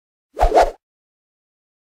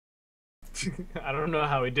I don't know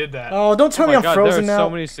how he did that. Oh, don't tell me I'm frozen now. There are so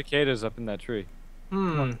many cicadas up in that tree.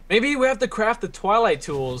 Maybe we have to craft the Twilight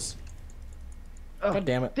tools. God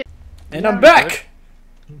damn it. And I'm back!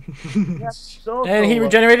 So And he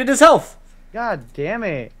regenerated his health. God damn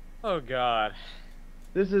it. Oh god.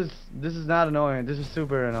 This is not annoying. This is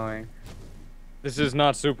super annoying. This is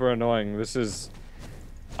not super annoying. This is...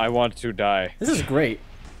 I want to die. This is great.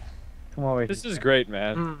 Come on, wait. This is great,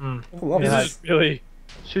 man. I love This this. is really...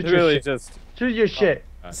 Shoot your really shit. just... Shoot your shit.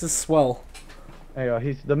 This is swell. There you go.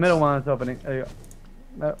 He's the middle one is opening. There you go.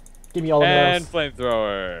 No. Give me all of And those.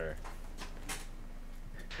 flamethrower.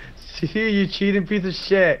 See, you cheating piece of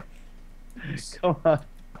shit. Come on.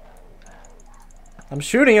 I'm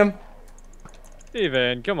shooting him.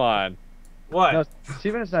 Steven, come on. What? No,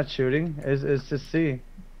 Steven is not shooting. It's just C.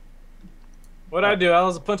 What'd I do? I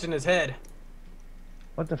was punching his head.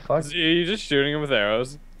 What the fuck? Are you just shooting him with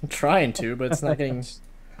arrows? I'm trying to, but it's not getting...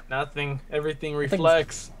 Nothing. Everything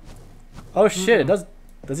reflects. Oh shit, it does...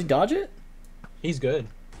 Does he dodge it? He's good.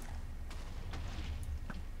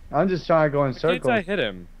 I'm just trying to go in Can't circles. I hit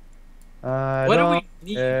him? What do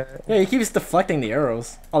we need? Yeah, he keeps deflecting the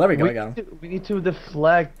arrows. Oh, there we go, I got him. We need to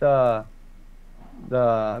deflect the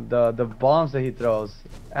bombs that he throws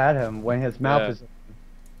at him when his mouth is.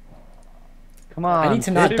 Come on. I need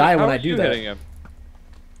to not die when I do that. Him?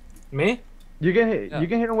 Me? You can hit. You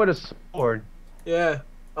can hit him with a sword. Yeah.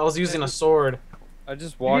 I was using a sword. I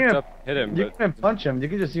just walked up, hit him. You But... can even punch him. You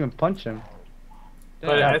can just even punch him.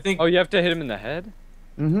 But I think... Oh, you have to hit him in the head?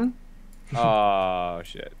 Mm-hmm. Oh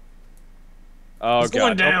shit. Oh He's god,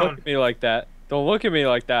 going down. don't look at me like that. Don't look at me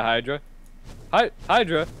like that, Hydra.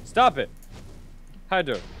 Hydra, stop it.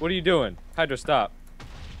 Hydra, what are you doing? Hydra, stop.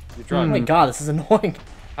 You're Oh drunk. my god, this is annoying.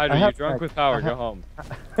 Hydra, you're drunk with power. Go home.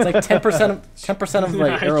 It's like 10% of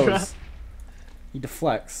like Hydra. arrows. He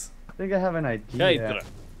deflects. I think I have an idea. Hydra,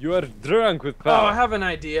 you are drunk with Oh, power. I have an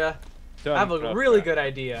idea. I have a really good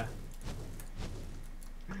idea.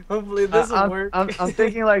 Hopefully this will work. I'm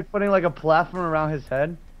thinking like putting like a platform around his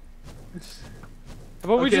head. How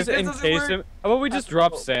about we Okay, just if this doesn't encase work, him? How about we just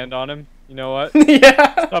drop sand on him? You know what?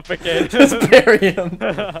 Yeah! Suffocate. Just bury him.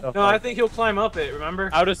 No, I think he'll climb up it, remember?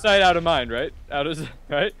 Out of sight, out of mind, right?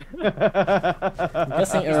 right? I'm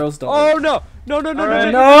guessing arrows don't Oh work. no! No! No! No!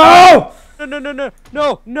 Alright. No! No! No! No! No!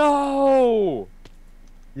 No! No!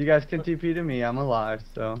 You guys can TP to me. I'm alive.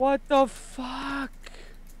 So. What the fuck?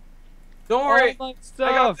 Don't worry. All my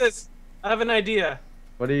I got stuff. this. I have an idea.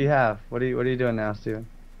 What do you have? What are you doing now, Steven?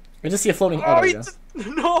 I just see a floating... Oh, there he you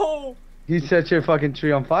go. no! He set your fucking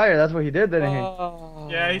tree on fire. That's what he did, didn't he? Oh.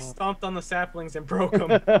 Yeah, he stomped on the saplings and broke them.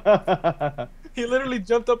 He literally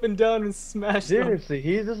jumped up and down and smashed them. Seriously,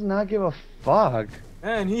 he does not give a fuck.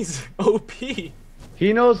 Man, he's OP.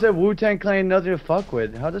 He knows that Wu-Tang Clan nothing to fuck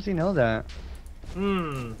with. How does he know that?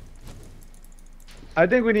 I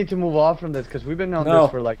think we need to move off from this because we've been on No.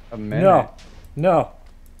 this for like a minute. No. No.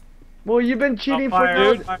 Well, you've been cheating for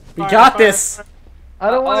Fire, dude. fire, We fire, got fire, this. fire. I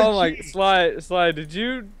don't want to Oh my, cheat. Sly, did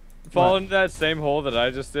you fall into that same hole that I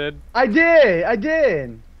just did? I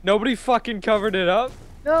did. Nobody fucking covered it up?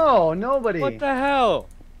 No, nobody. What the hell?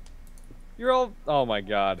 You're all... Oh my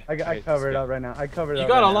god. I covered it up right now. I covered it You up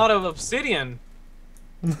got right a now. lot of obsidian.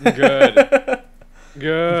 Good.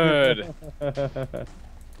 Good.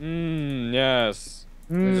 Yes.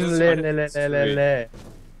 Le.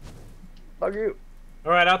 Fuck you.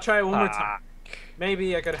 Alright, I'll try it one more time.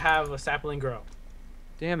 Maybe I could have a sapling grow.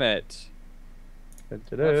 Damn it. That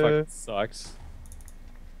Ta-da. fucking sucks.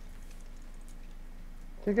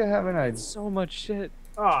 I think I have an idea. So much shit.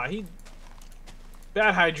 Aw, he...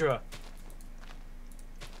 Bad Hydra.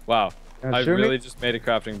 Wow. I Sure really just made a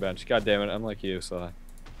crafting bench. God damn it, I'm like you, Sly.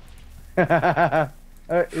 Alright,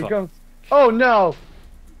 here Fuck. comes. Oh no!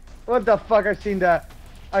 What the fuck? I seen that.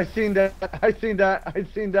 I seen that.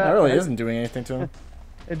 That really isn't doing anything to him.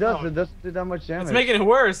 It does. Oh. It doesn't do that much damage. It's making it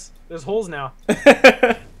worse. There's holes now.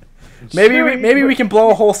 maybe we can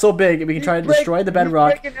blow a hole so big we can try to He's destroy the breaking-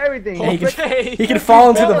 bedrock. He's breaking everything. And Okay. he can fall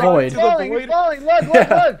into the falling, void. He's falling.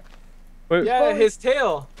 Look. Wait, Yeah, his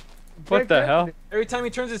tail. what the hell? Every time he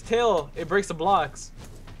turns his tail, it breaks the blocks.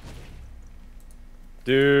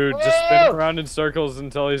 Dude, just spin him Whoa! around in circles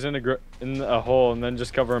until he's in a hole and then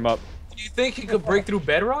just cover him up. Do you think he could break through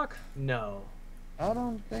bedrock? No. I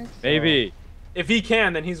don't think so. Maybe. If he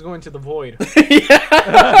can, then he's going to the void.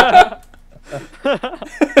 Yeah.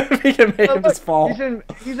 We can make Oh, him just look, fall. He's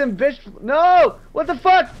in bitch. No! What the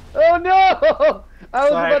fuck? Oh no! I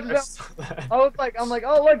was about to. saw that. I'm like,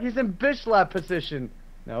 oh look, he's in bitch slap position.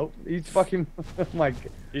 Nope, he's fucking. Oh my.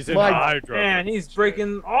 He's in My- Hydra. Man, he's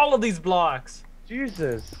breaking all of these blocks.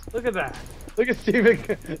 Jesus. Look at that. Look at Steven.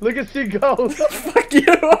 Look at Steve go. Fuck you!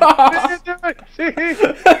 See?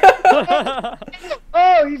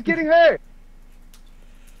 Oh, he's getting hurt.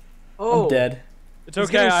 Oh. I'm dead. It's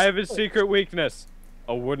okay, I have a secret weakness.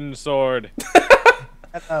 A wooden sword.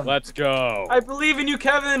 Let's go. I believe in you,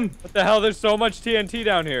 Kevin. What the hell? There's so much TNT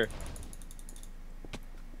down here.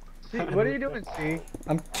 See, what are you doing, C?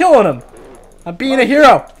 I'm killing him. I'm being a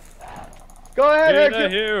hero. Go ahead, Be the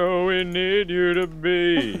Hercules. hero we need you to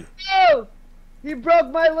be. No! He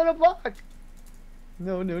broke my little block.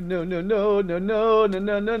 No, no, no, no, no, no, no, no,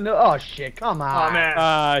 no, no, no. Oh shit! Come on. Oh man.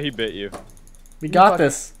 Ah, he bit you. We got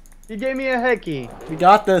this. He gave me a hickey. We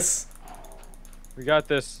got this. We got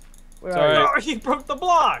this. Where Sorry. are you? Oh, he broke the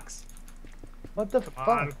blocks. What the Come fuck?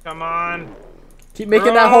 on, come on. Keep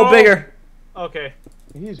making that hole bigger. Okay.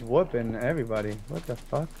 He's whooping everybody. What the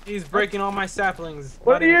fuck? He's breaking all my saplings.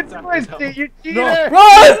 What are you Saplings doing, help. Steve? You cheater!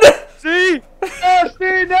 Run! See? No,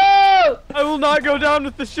 Steve, no! I will not go down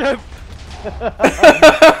with the ship.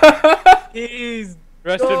 He's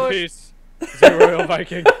Rest in George. peace, the Royal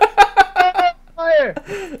Viking. Fire!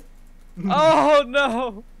 Oh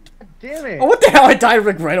no! Damn it! Oh, what the hell? I died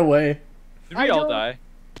like right away. Did we I all don't- die?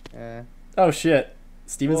 Yeah, Oh shit.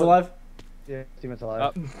 Steven's Well- alive? yeah, Steven's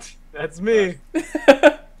alive. that's me.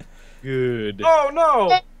 Good. Oh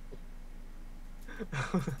no!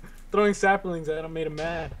 Throwing saplings at him made him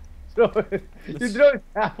mad. You throwing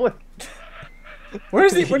tablet? Where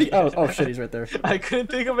is he? Where'd he? Oh shit, he's right there. I couldn't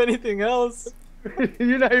think of anything else.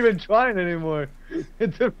 You're not even trying anymore.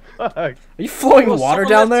 What the fuck? Are you flowing Well, water someone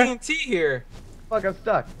down there? left TNT here. Fuck, I'm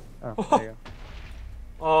stuck. Oh, there you go.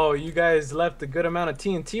 Oh, you guys left a good amount of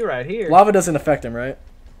TNT right here. Lava doesn't affect him, right?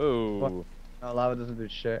 Ooh. No, lava doesn't do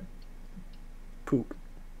shit. Poop.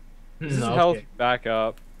 This is No, health okay. back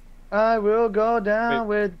up. I will go down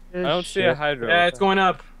with this I don't see a Hydra. Yeah, it's going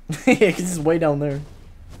up. He's just way down there. He's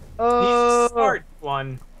Oh, a smart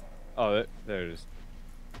one. Oh, there it is.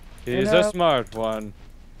 He's know- a smart one.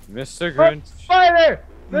 Mr. Oh, Grinch. spider!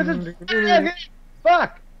 This is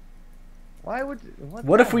fuck. Why would? What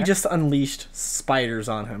the if we heck? just unleashed spiders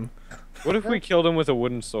on him? What if we killed him with a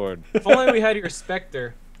wooden sword? If only we had your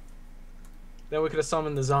Spectre. Then we could have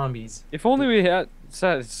summoned the zombies. If only we had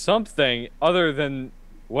said something other than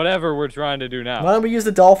whatever we're trying to do now. Why don't we use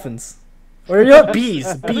the dolphins? Or you know, bees.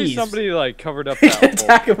 At least Bees. somebody like covered up We that can hole.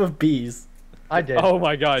 attack him with bees. I did. Oh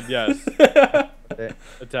my god, yes.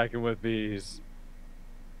 Attack him with bees.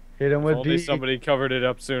 Hit him If with only bees. somebody covered it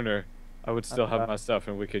up sooner, I would still have my stuff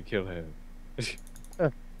and we could kill him.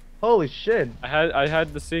 Holy shit! I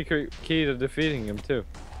had the secret key to defeating him too.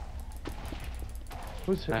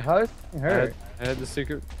 How is he getting hurt? I had the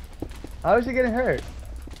secret. How is he getting hurt?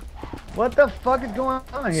 What the fuck is going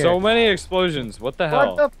on here? So many explosions. What the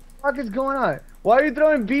hell? What the fuck is going on? Why are you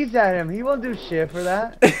throwing bees at him? He won't do shit for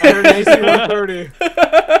that. I heard an AC 130.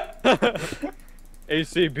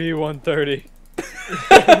 ACB 130.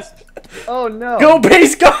 Oh no. Go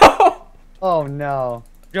bees, go! Oh no.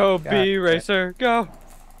 Go God B damn. racer, go.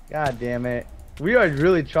 God damn it. We are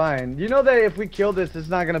really trying. You know that if we kill this, it's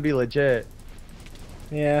not gonna be legit.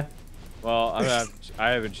 Yeah. Well, I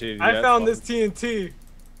haven't cheated yet. I found so- this TNT.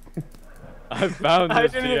 I found I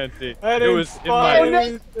this didn't- TNT. I It didn't was in find my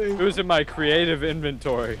anything. it was in my creative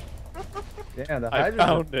inventory. Damn, the I Hydra's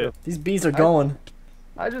found it. These bees are going.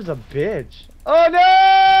 Hydra's a bitch. Oh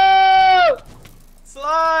no!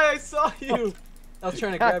 Sly, I saw you. I was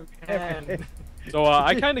trying to grab your Damn hand. it. So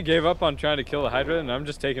I kind of gave up on trying to kill the Hydra, and I'm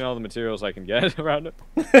just taking all the materials I can get around it.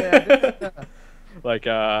 Yeah, Like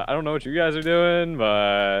I don't know what you guys are doing,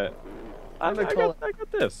 but I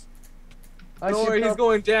got this. I Don't worry, he's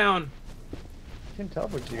going down. can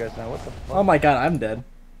teleport to you guys now. What the Oh my god, I'm dead.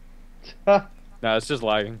 fuck? No, it's just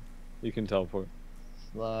lagging. You can teleport.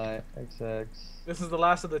 Sly XX. This is the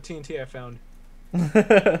last of the TNT I found.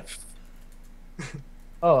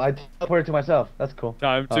 Oh, I teleported to myself. That's cool.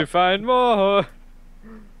 Time Oh. to find more.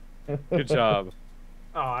 Good job.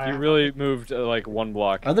 Oh, You really moved like one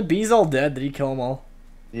block. Are the bees all dead? Did he kill them all?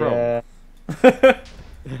 Yeah.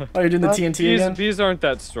 Oh, you're doing the What? TNT again? Bees aren't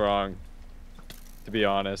that strong, to be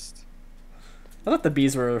honest. I thought the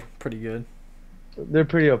bees were pretty good. They're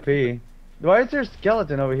pretty OP. Why is there a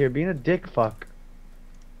skeleton over here being a dick fuck?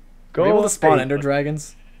 Are we able to spawn away. ender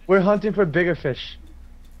dragons? We're hunting for bigger fish.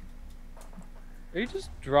 Are you just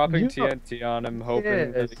dropping You know- TNT on him,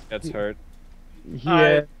 hoping that Yes. he gets hurt?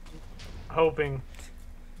 Yeah. hoping.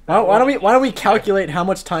 Why don't we calculate how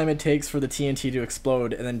much time it takes for the TNT to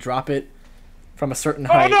explode and then drop it from a certain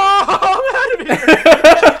Oh height? no! I'm out of here!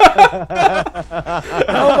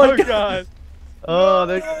 Oh my god! Oh,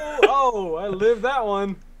 they Oh, I lived that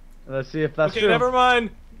one. let's see if that's Okay, true. never mind.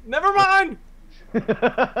 Never mind.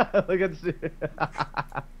 Look at this.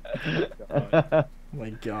 Oh my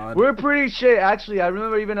god. We're pretty shit. Actually, I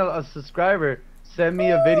remember even a subscriber sent me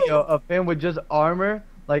a video of him with just armor,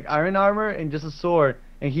 like iron armor, and just a sword,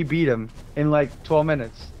 and he beat him in like 12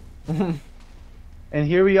 minutes. And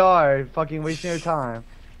here we are, fucking wasting our time.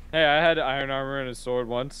 Hey, I had iron armor and a sword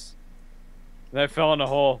once. And I fell in a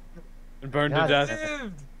hole and burned to God death.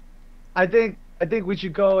 Lived. I think we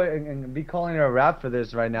should go and be calling it a wrap for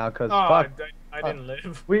this right now, cause Oh, fuck. I didn't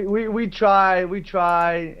live. We try,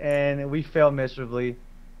 and we fail miserably.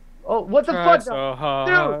 Oh, what the Try fuck? so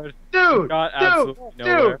hard. Dude, Got absolutely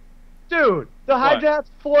nowhere. dude, the Hydra has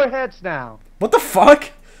 4 heads now. What the fuck?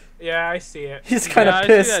 Yeah, I see it. He's kind of Yeah, I see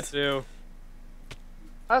pissed. that too.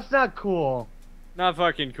 That's not cool. Not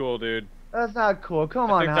fucking cool, dude. That's not cool.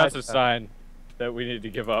 Come I on, think that's a Hydra. sign that we need to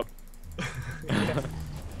give up.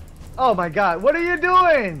 Oh my god, what are you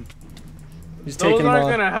doing? He's Those taking him aren't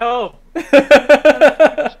on. gonna help.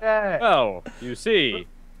 Chat. Oh, you see.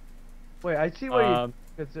 Wait, I see what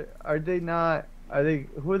you. Are they not? Are they?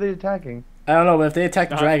 Who are they attacking? I don't know, but if they attack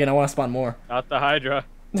the Not- dragon, I want to spawn more. Not the Hydra.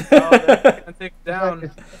 Oh, they're gonna take it It's down.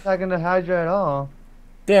 not attacking the Hydra at all.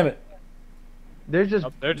 Damn it. They're just.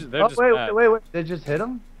 Oh, they're oh just wait, mad. wait. They just hit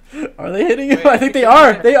him. Are they hitting you? Wait, I think they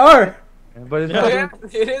are. They are. But it's Yeah.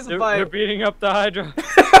 not. Yeah, it is a They're fight. beating up the Hydra.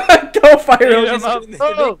 Go fire Beat him. him up. They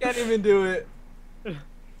can't even do it.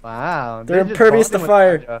 Wow. They're just impervious to bonding with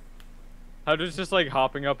fire. Hydra. Hydra's just like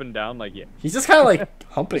hopping up and down like, yeah. He's just kind of like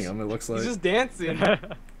humping him, it looks like. He's just dancing.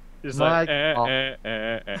 Just My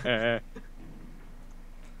like,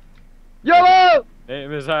 YOLO!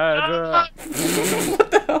 Name is Hydra.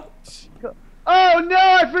 What the hell? Oh no!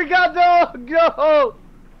 I forgot the go.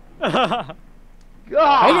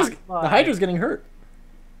 God. The Hydra's getting hurt.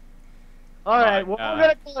 All right, My well, God. we're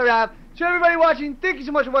gonna call it out. To everybody watching, thank you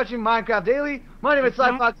so much for watching Minecraft Daily. My name is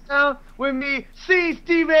Firefox Sound. With me, C,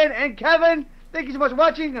 Steven, and Kevin. Thank you so much for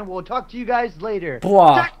watching, and we'll talk to you guys later.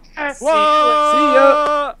 Blah. Take care. See you later. See ya.